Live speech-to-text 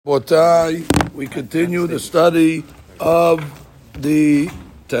Botai, we continue the study of the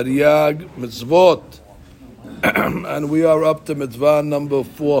Taryag Mitzvot, and we are up to mitzvah number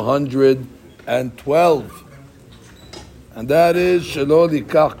 412, and that is Shelo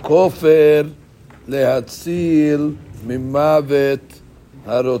likach kofer lehatzil mimavet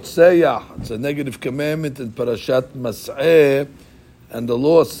harotzeach. It's a negative commandment in Parashat Mas'eh, and the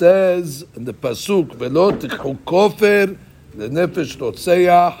law says in the pasuk Velo tikhu kofer lenefesh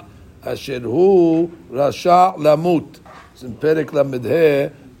rotzeach asher hu rasha lamut. It's in Perek Lamed He,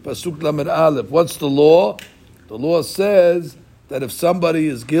 pasuk Lamed Aleph. What's the law? The law says that if somebody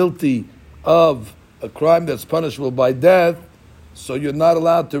is guilty of a crime that's punishable by death, so you're not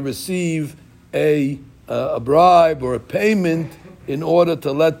allowed to receive a bribe or a payment in order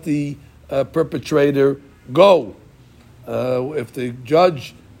to let the perpetrator go. If the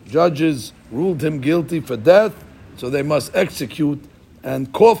judges ruled him guilty for death, so they must execute,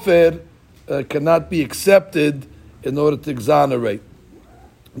 and kofer cannot be accepted in order to exonerate.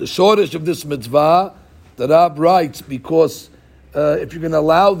 The shortage of this mitzvah, the Rab writes, because if you're going to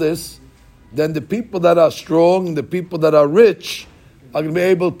allow this, then the people that are strong and the people that are rich are going to be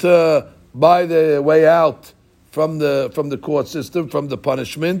able to buy their way out from the court system, from the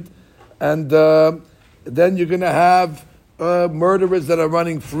punishment, and then you're going to have murderers that are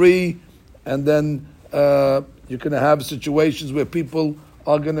running free, and then you're going to have situations where people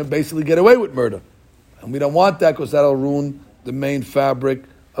are going to basically get away with murder. And we don't want that because that'll ruin the main fabric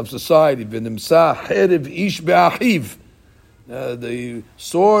of society. The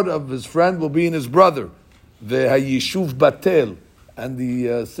sword of his friend will be in his brother. V'hayishuv batel, and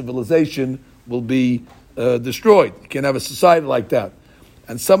the civilization will be destroyed. You can't have a society like that.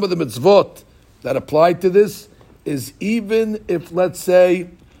 And some of the mitzvot that apply to this is even if, let's say,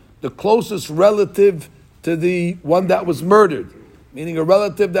 the closest relative to the one that was murdered, meaning a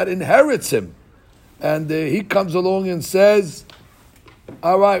relative that inherits him, and he comes along and says,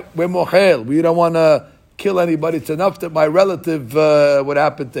 all right, we're mochel, we don't want to kill anybody, it's enough that my relative would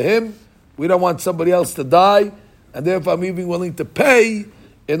happen to him, we don't want somebody else to die, and therefore I'm even willing to pay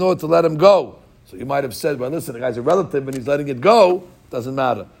in order to let him go. So you might have said, well, listen, the guy's a relative and he's letting it go, doesn't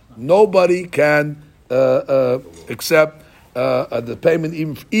matter. Nobody can accept the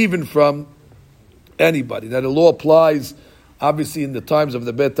payment even from anybody. Now the law applies obviously in the times of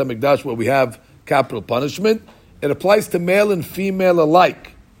the Beit HaMikdash where we have capital punishment. It applies to male and female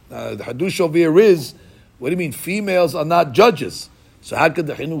alike. The Hadush over here is, what do you mean females are not judges? So how could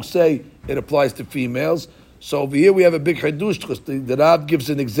the Chinuch say it applies to females? So over here we have a big Hadush because the Rav gives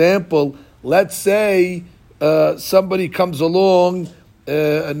an example. Let's say somebody comes along,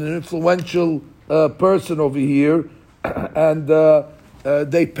 an influential person over here, and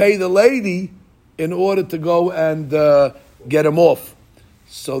they pay the lady in order to go and get him off.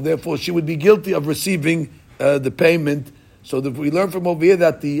 So therefore she would be guilty of receiving the payment. So that we learn from over here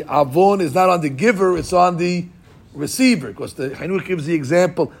that the avon is not on the giver, it's on the receiver. Because the Chinuch gives the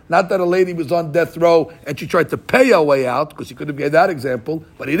example, not that a lady was on death row and she tried to pay her way out, because he could have gave that example,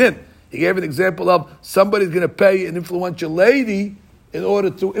 but he didn't. He gave an example of somebody's going to pay an influential lady in order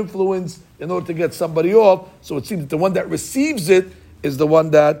to influence, in order to get somebody off. So it seems that the one that receives it is the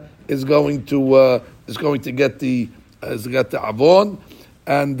one that is going to get the avon,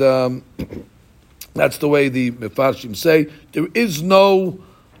 and that's the way the Mefarshim say. There is no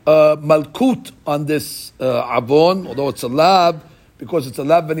malkut on this avon, although it's a lab, because it's a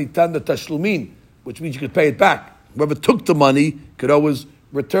lab v'nitan tashlumin, which means you could pay it back. Whoever took the money could always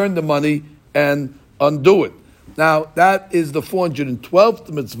return the money and undo it. Now, that is the 412th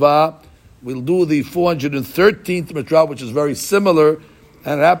mitzvah. We'll do the 413th mitzvah, which is very similar,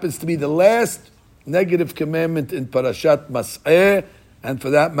 and it happens to be the last negative commandment in Parashat Mas'eh, and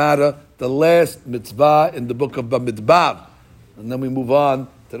for that matter, the last mitzvah in the book of Bamidbar. And then we move on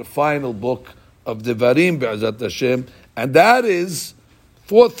to the final book of Devarim, Be'ezat Hashem, and that is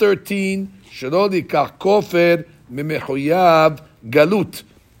 413, Shelo likach kofer mimechuyav galut.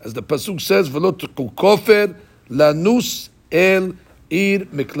 As the pasuk says, V'lo tikhu kofer lanus el ir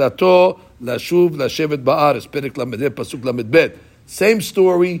miklato lashuv lashevet ba'aretz. Perek Lamed He, pasuk Lamed Bet. Same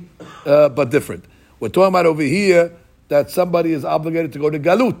story, but different. We're talking about over here that somebody is obligated to go to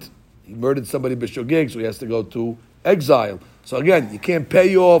galut. He murdered somebody b'shogeg, so he has to go to exile. So again, you can't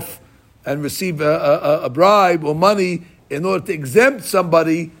pay off and receive a bribe or money in order to exempt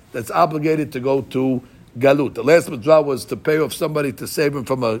somebody that's obligated to go to galut. The last mitzvah was to pay off somebody to save him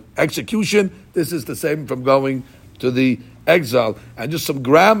from an execution. This is to save him from going to the exile. And just some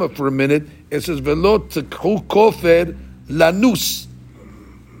grammar for a minute. It says, Velo tikhu kofer lanus.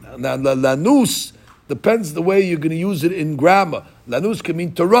 Now, lanus depends the way you're going to use it in grammar. Lanus can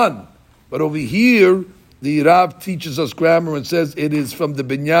mean to run. But over here, the Rav teaches us grammar and says it is from the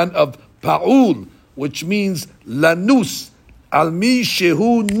binyan of Pa'ul, which means lanus, almi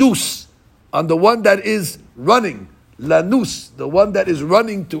shehu nus, on the one that is running. Lanus, the one that is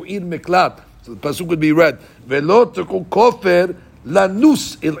running to Ir Miklat. So the pasuk would be read, Velo teku kofer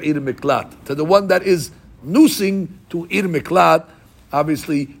lanus il Ir Miklat. To the one that is nusing to Ir Miklat,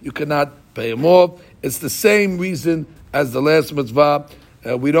 obviously you cannot pay him off. It's the same reason as the last mitzvah.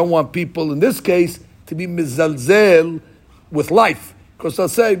 We don't want people, in this case, to be mizalzel with life. Because they'll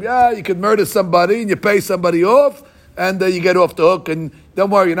say, you could murder somebody and you pay somebody off and you get off the hook, and don't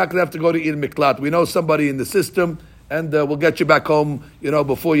worry, you're not going to have to go to Ir Miklat. We know somebody in the system, and we'll get you back home,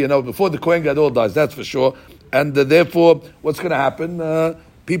 before the Kohen Gadol dies, that's for sure. And therefore, what's going to happen?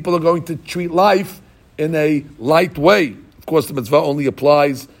 People are going to treat life in a light way. Of course, the mitzvah only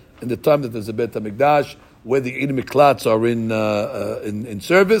applies in the time that there's a Beit HaMikdash, where the Ir Miklats are in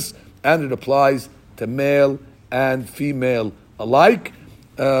service, and it applies to male and female alike.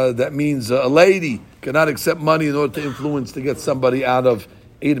 That means a lady cannot accept money in order to influence to get somebody out of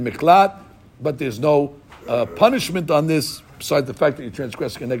Ir Miklat, but there's no punishment on this, besides the fact that you're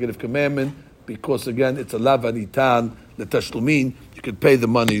transgressing a negative commandment, because again, it's a lavanitan, the tashlumin, you can pay the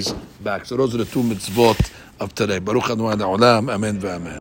monies back. So those are the two mitzvot of today. Baruch Adonai Olam, amen v'amen.